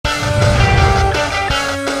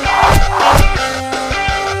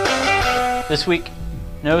This week,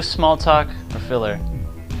 no small talk or filler.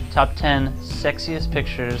 Top 10 sexiest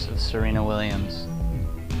pictures of Serena Williams.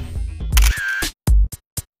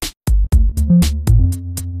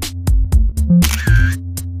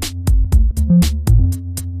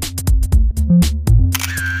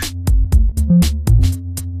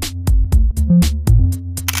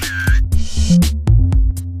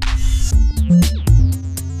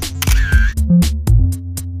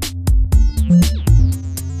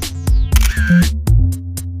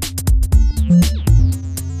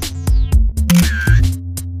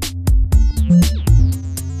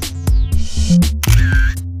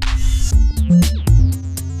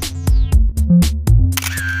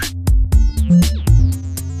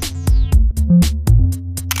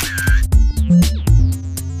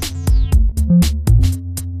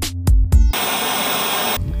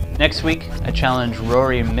 Next week, I challenge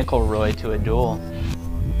Rory McIlroy to a duel,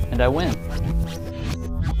 and I win.